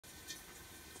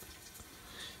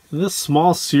In this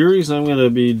small series, I'm going to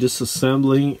be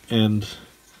disassembling and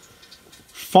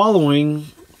following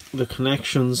the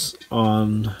connections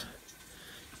on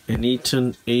an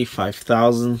Eaton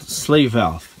A5000 slave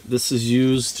valve. This is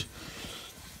used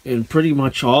in pretty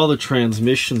much all the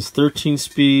transmissions, 13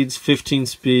 speeds, 15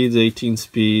 speeds, 18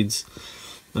 speeds,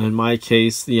 in my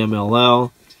case the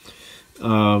MLL.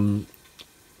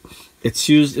 It's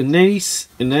used in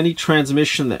any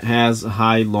transmission that has a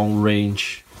high long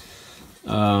range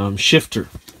shifter.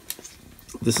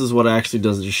 This is what actually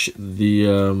does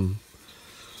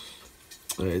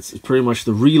it's pretty much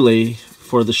the relay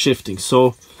for the shifting.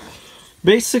 So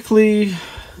basically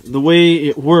the way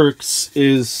it works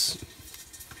is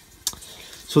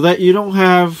so that you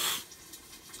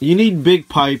need big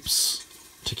pipes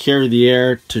to carry the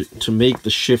air to make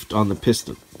the shift on the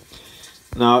piston.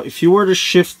 Now if you were to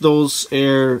shift those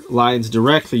air lines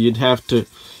directly, you'd have to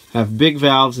have big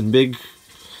valves and big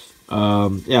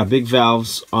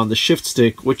valves on the shift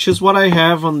stick, which is what I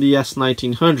have on the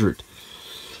S1900.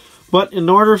 But in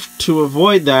order to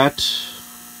avoid that,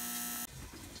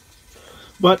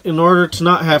 in order to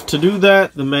not have to do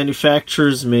that, the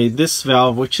manufacturers made this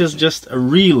valve, which is just a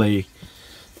relay.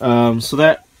 So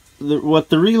that what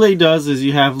the relay does is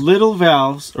you have little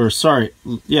valves, little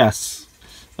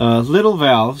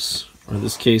valves, or in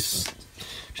this case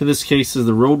is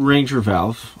the Road Ranger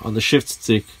valve on the shift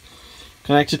stick,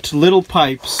 connected to little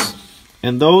pipes,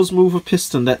 and those move a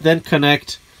piston that then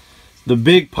connect the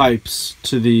big pipes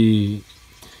to the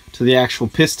actual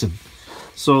piston.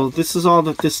 So this is all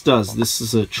that this does. This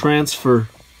is a transfer.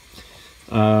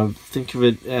 Think of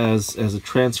it as a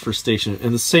transfer station.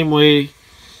 In the same way,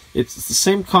 it's the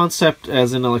same concept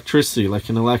as in electricity, like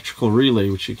an electrical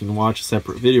relay, which you can watch a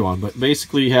separate video on. But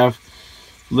basically you have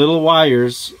little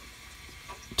wires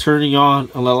turning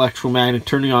on an electromagnet,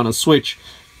 turning on a switch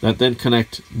that then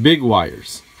connect big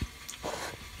wires.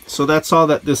 So that's all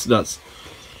that this does.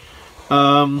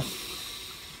 I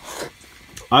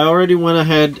already went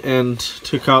ahead and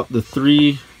took out the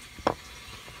 3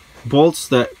 bolts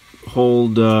that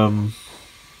hold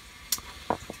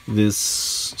this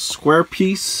square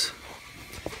piece,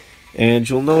 and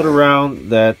you'll note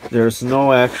around that there's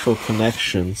no actual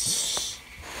connections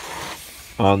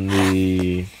on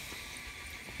the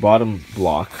bottom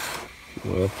block,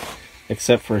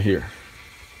 except for here.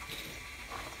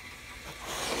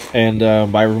 And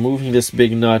by removing this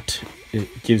big nut,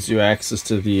 it gives you access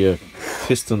to the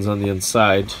pistons on the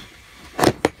inside.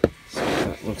 So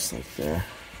that looks like there.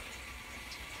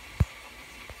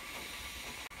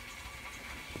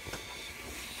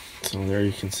 So there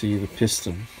you can see the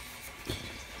piston.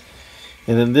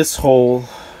 And in this hole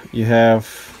you have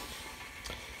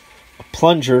a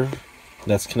plunger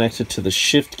that's connected to the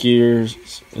shift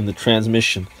gears in the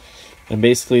transmission. And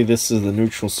basically this is the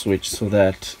neutral switch, so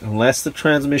that unless the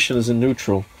transmission is in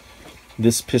neutral,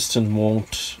 this piston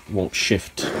won't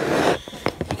shift.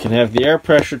 You can have the air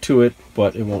pressure to it,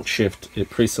 but it won't shift. It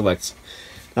pre-selects.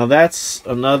 Now that's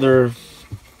another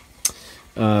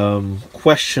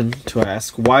question to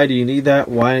ask. Why do you need that?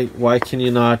 Why can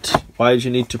you not? Why did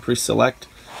you need to pre-select?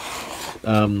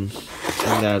 And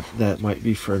that might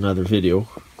be for another video.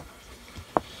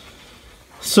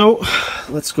 So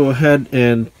let's go ahead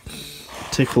and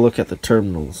take a look at the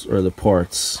terminals, or the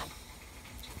ports.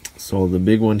 So the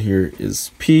big one here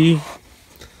is P,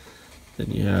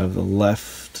 then you have the low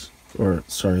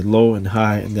and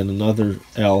high, and then another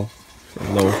L for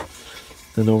low.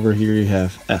 Then over here you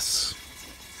have S.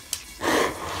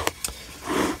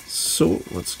 So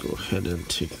let's go ahead and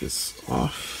take this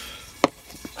off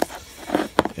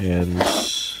and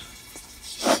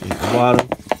see the bottom.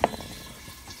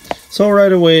 So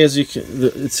right away, as you can,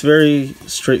 it's very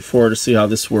straightforward to see how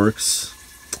this works.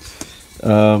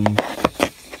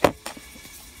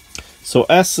 So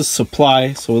S is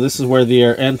supply, so this is where the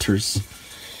air enters.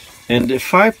 And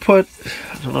if I put,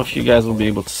 I don't know if you guys will be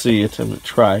able to see it, I'm going to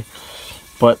try,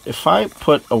 but if I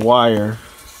put a wire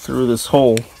through this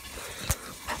hole,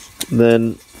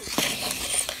 then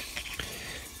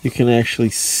you can actually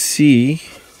see,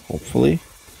 hopefully,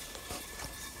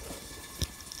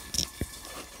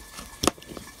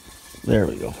 there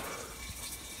we go,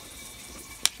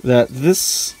 that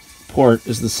this port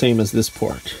is the same as this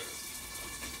port.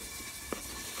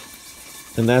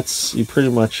 And that's, you pretty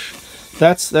much,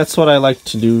 that's what I like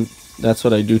to do. That's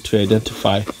what I do to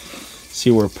identify,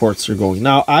 see where ports are going.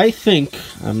 Now I think,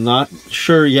 I'm not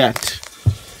sure yet,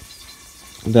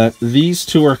 that these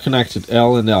two are connected,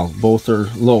 L and L, both are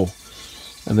low,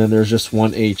 and then there's just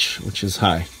one H, which is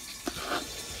high.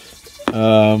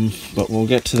 But we'll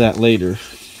get to that later.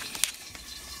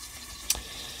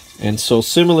 And so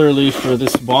similarly for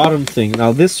this bottom thing,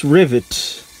 now this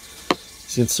rivet,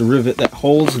 it's a rivet that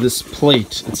holds this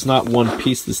plate. It's not one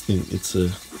piece, this thing, it's a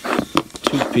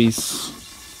two piece,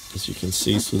 as you can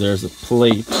see. So there's a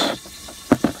plate,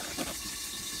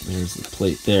 there's the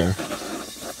plate there,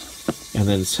 and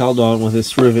then it's held on with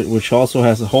this rivet, which also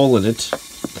has a hole in it.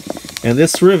 And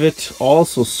this rivet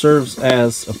also serves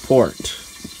as a port.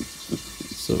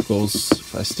 So it goes,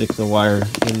 if I stick the wire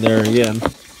in there again,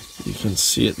 you can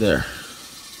see it there.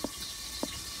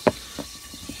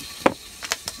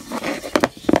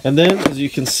 And then, as you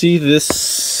can see,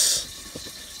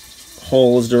 this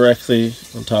hole is directly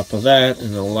on top of that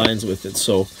and it aligns with it.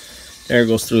 So air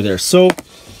goes through there. So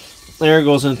air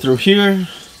goes in through here,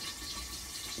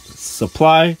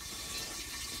 supply,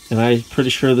 and I'm pretty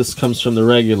sure this comes from the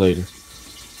regulator.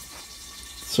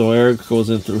 So air goes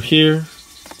in through here,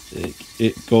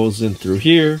 it goes in through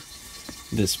here,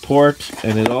 this port,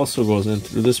 and it also goes in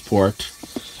through this port,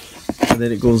 and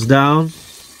then it goes down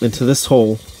into this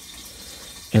hole,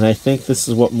 and I think this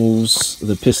is what moves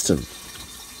the piston,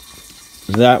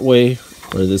 that way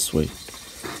or this way.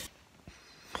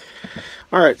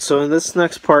 Alright, so in this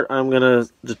next part I'm going to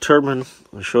determine,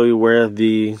 I'll show you where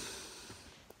the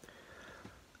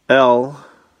L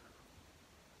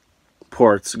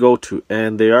ports go to,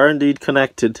 and they are indeed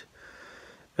connected,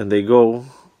 and they go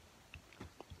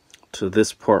to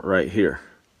this port right here,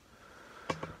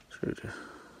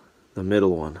 the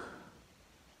middle one.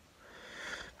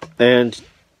 And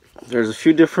there's a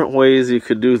few different ways you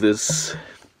could do this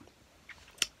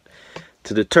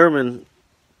to determine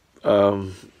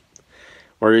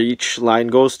where each line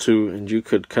goes to, and you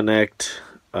could connect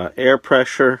air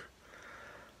pressure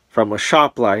from a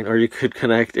shop line, or you could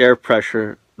connect air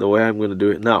pressure the way I'm going to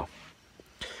do it now.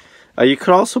 You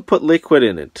could also put liquid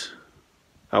in it.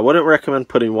 I wouldn't recommend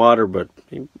putting water, but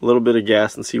a little bit of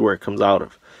gas and see where it comes out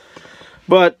of.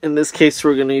 But in this case,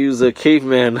 we're going to use a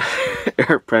caveman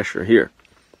air pressure here.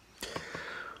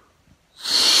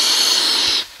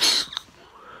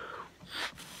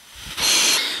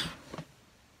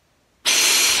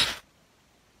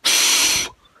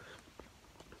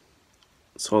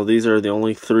 So these are the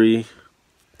only three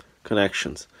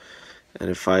connections. And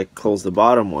if I close the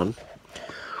bottom one,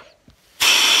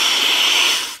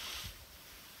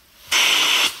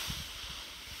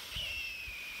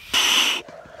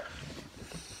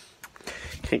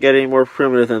 can't get any more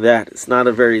primitive than that. It's not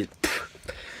a very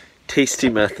tasty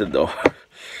method though.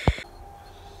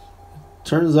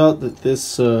 Turns out that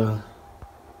this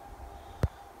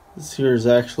here is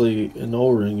actually an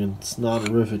O-ring and it's not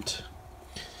a rivet.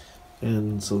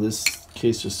 And so this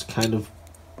case just kind of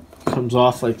comes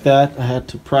off like that. I had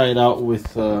to pry it out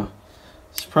with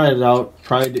pried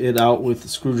it out with a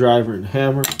screwdriver and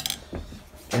hammer,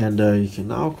 and you can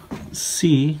now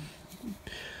see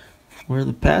where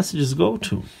the passages go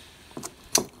to.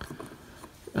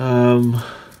 And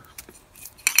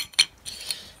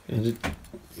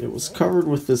it was covered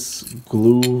with this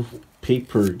glue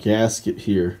paper gasket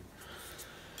here,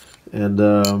 and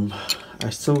I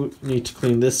still need to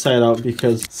clean this side out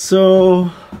because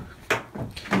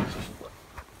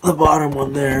the bottom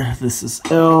one there, this is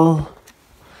L,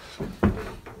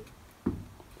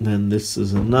 then this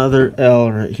is another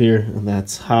L right here, and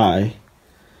that's high.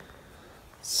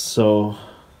 So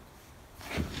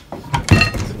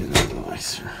let's get a little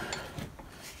nicer.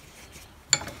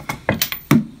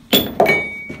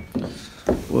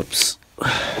 Whoops.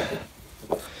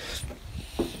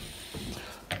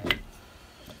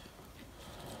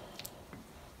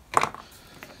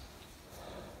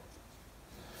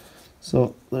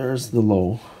 So there's the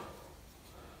low.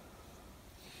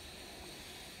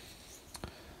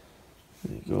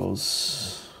 It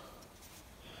goes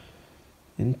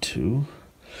into,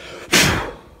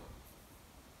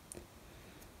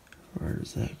 where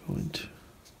does that go into?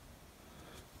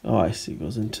 Oh, I see, it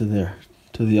goes into there,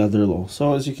 to the other low.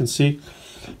 So as you can see,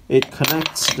 it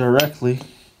connects directly.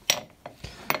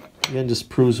 Again, just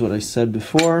proves what I said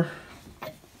before.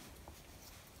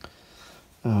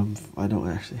 I don't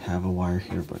actually have a wire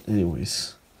here, but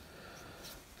anyways.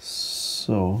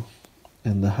 So,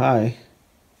 and the high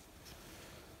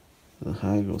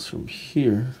goes from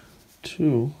here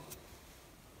to,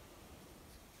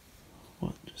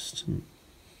 what, just is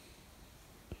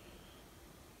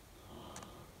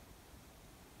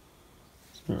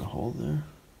there a hole there?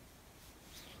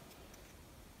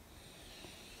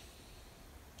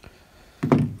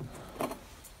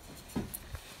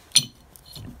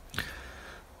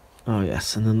 Oh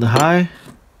yes, and then the high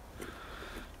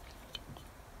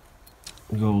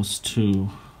goes to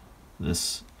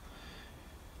this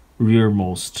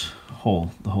rearmost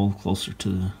hole, the hole closer to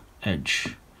the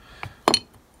edge.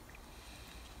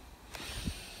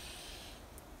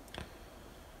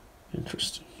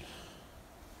 Interesting.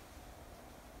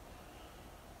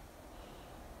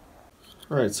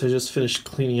 Alright, so I just finished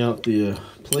cleaning out the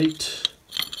plate,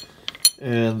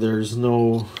 and there's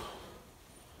no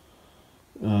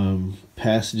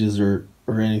passages or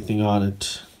anything on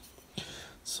it.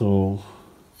 So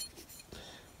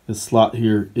this slot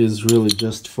here is really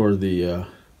just for the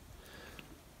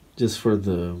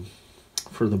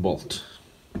bolt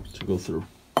to go through.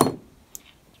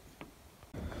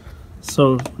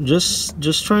 So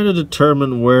just trying to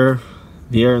determine where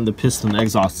the air in the piston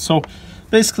exhaust. So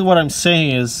basically what I'm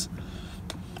saying is,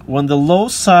 when the low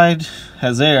side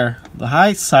has air, the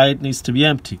high side needs to be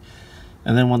empty.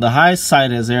 And then when the high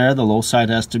side has air, the low side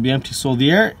has to be empty. So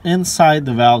the air inside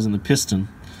the valves and the piston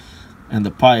and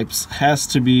the pipes has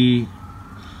to be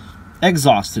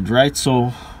exhausted, right?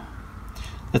 So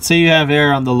let's say you have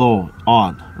air on the low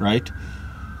on, right?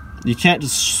 You can't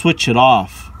just switch it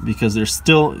off because there's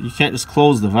still, you can't just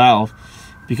close the valve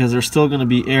because there's still going to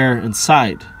be air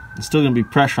inside. It's still going to be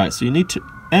pressurized. So you need to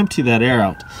empty that air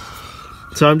out.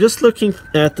 So I'm just looking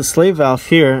at the slave valve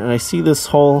here, and I see this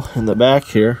hole in the back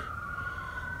here,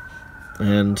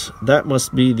 and that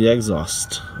must be the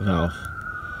exhaust valve.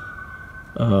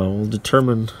 We'll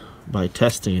determine by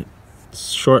testing it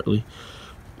shortly,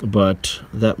 but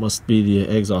that must be the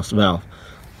exhaust valve.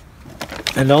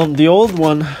 And on the old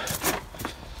one,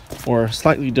 or a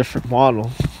slightly different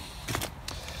model,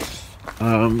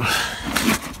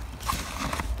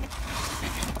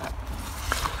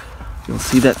 you'll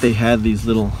see that they had these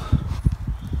little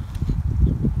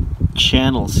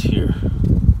channels here.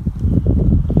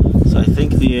 So I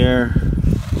think the air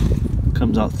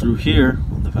comes out through here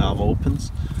when the valve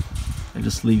opens and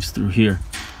just leaves through here.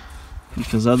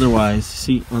 Because otherwise,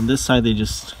 see, on this side they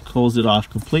just closed it off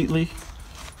completely.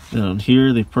 And on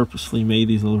here they purposely made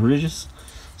these little ridges.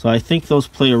 So I think those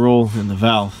play a role in the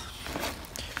valve.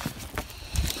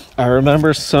 I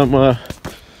remember some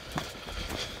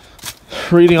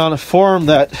reading on a forum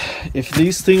that if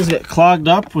these things get clogged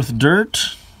up with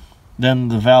dirt, then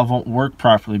the valve won't work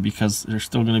properly because there's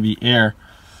still going to be air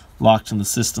locked in the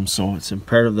system. So it's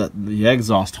imperative that the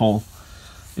exhaust hole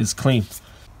is clean.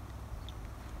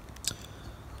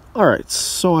 Alright,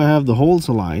 so I have the holes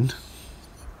aligned,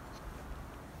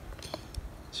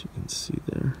 as you can see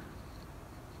there.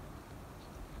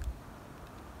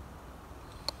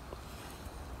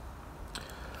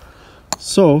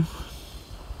 So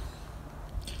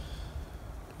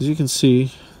as you can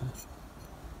see,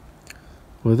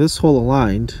 with this hole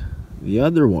aligned, the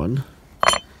other one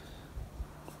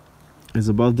is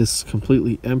above this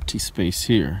completely empty space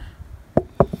here.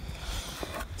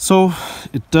 So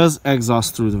it does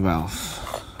exhaust through the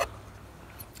valve,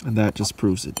 and that just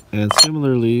proves it. And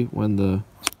similarly, when the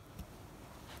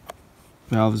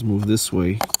valve is moved this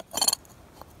way,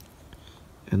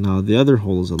 and now the other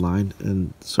hole is aligned,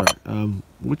 and sorry,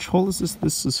 which hole is this?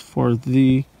 This is for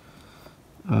the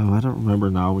I don't remember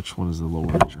now which one is the lower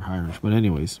range or high range, but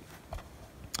anyways,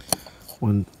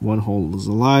 when one hole is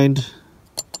aligned,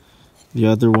 the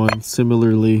other one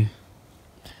similarly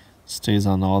stays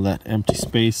on all that empty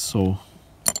space. So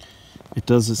it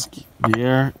does this, the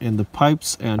air in the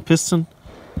pipes and piston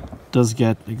does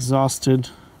get exhausted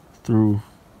through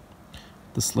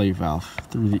the slave valve,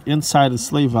 through the inside of the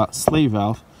slave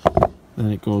valve,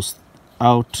 then it goes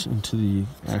out into the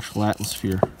actual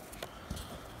atmosphere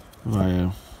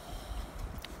via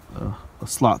a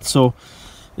slot. So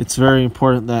it's very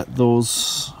important that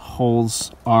those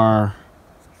holes are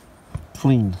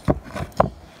clean,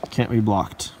 can't be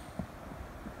blocked.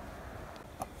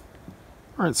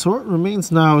 Alright, so what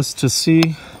remains now is to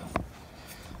see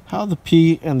how the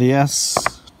P and the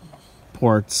S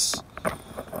ports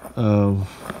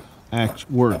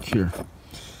work here.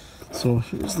 So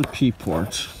here's the P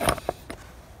port.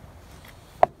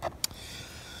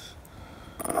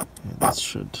 And this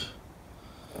should...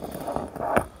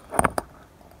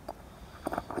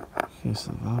 Okay,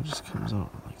 so the valve just comes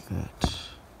out like that.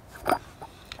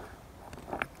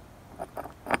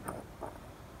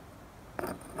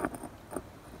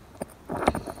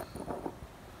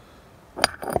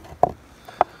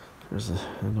 There's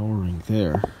an O-ring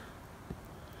there.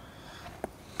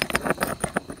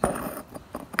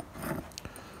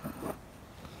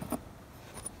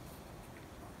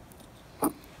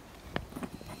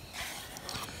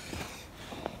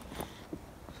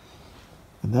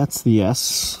 And that's the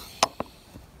S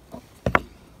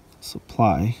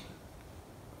supply.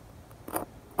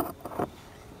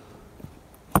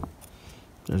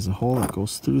 There's a hole that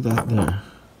goes through that there.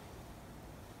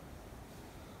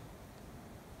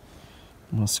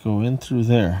 Must go in through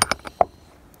there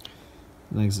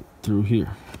and exit through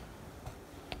here,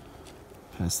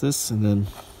 past this, and then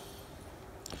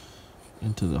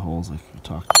into the holes like we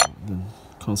talked about, and then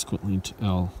consequently into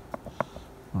L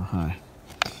or high.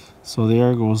 So the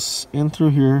air goes in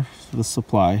through here to the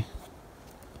supply,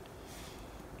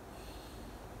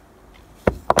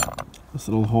 this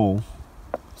little hole,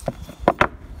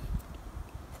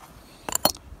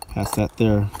 past that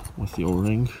there with the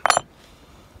O-ring,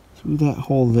 through that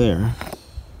hole there,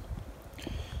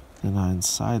 and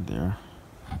inside there,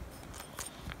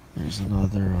 there's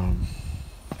another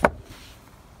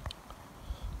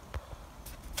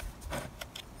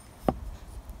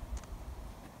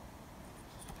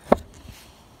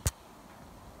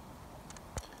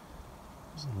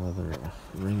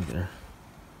ring there.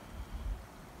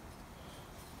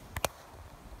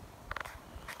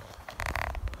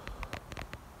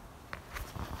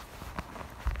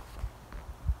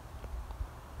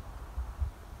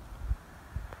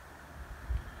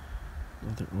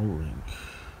 Another O-ring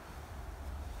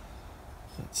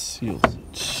that seals it.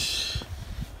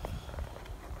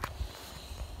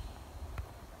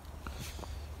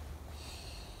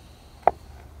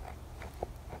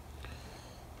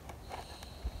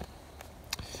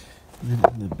 And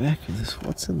then in the back of this,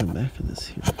 what's in the back of this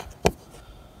here?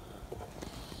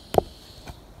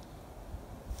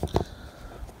 What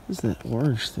is that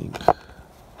orange thing?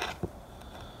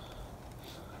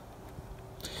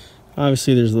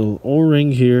 Obviously there's a little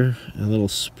O-ring here and a little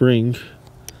spring.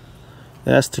 It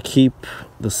has to keep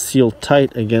the seal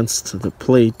tight against the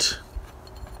plate.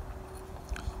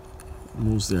 It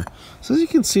moves there. So as you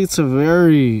can see, it's a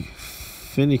very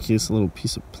finicky, it's a little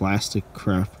piece of plastic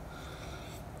crap.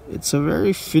 It's a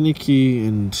very finicky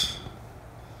and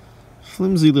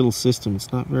flimsy little system.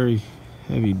 It's not very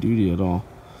heavy duty at all.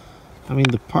 I mean,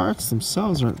 the parts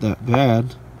themselves aren't that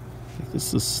bad. Like,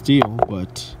 this is steel,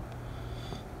 but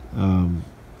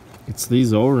it's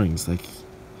these O-rings. Like,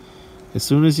 as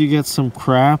soon as you get some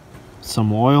crap,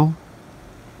 some oil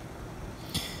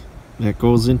that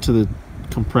goes into the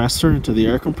compressor, into the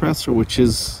air compressor, which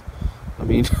is, I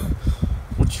mean,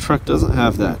 which truck doesn't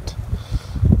have that?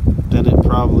 Then it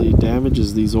probably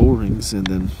damages these O-rings, and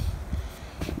then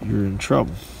you're in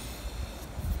trouble.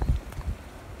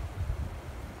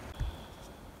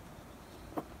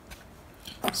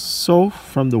 So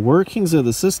from the workings of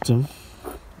the system,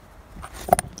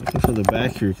 looking from the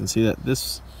back here, you can see that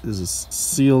this is a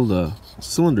sealed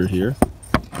cylinder here.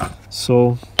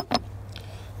 So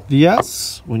the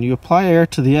S, when you apply air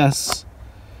to the S,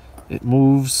 it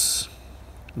moves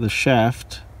the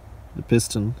shaft, the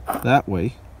piston, that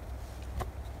way.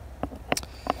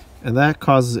 And that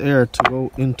causes air to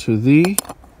go into the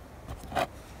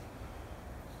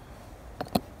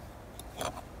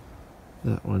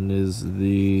that one is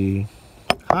the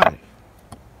high.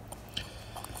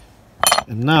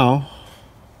 And now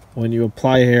when you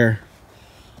apply air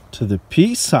to the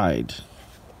P side,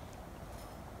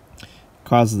 it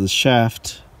causes the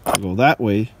shaft to go that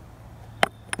way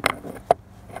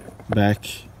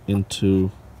back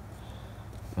into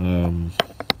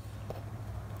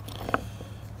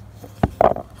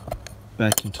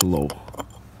low.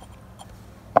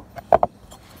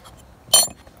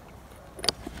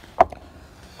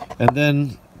 And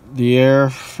then the air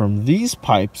from these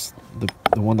pipes,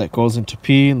 the one that goes into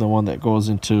P and the one that goes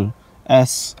into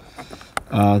S,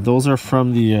 those are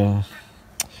from the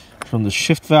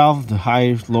shift valve, the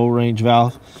high low range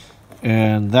valve,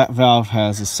 and that valve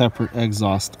has a separate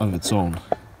exhaust of its own.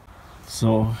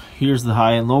 So here's the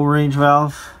high and low range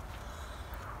valve.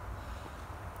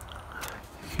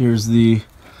 Here's the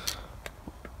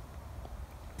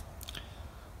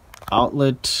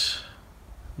outlet,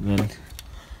 and then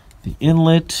the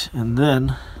inlet, and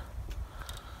then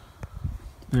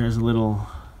there's a little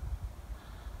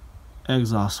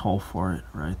exhaust hole for it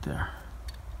right there.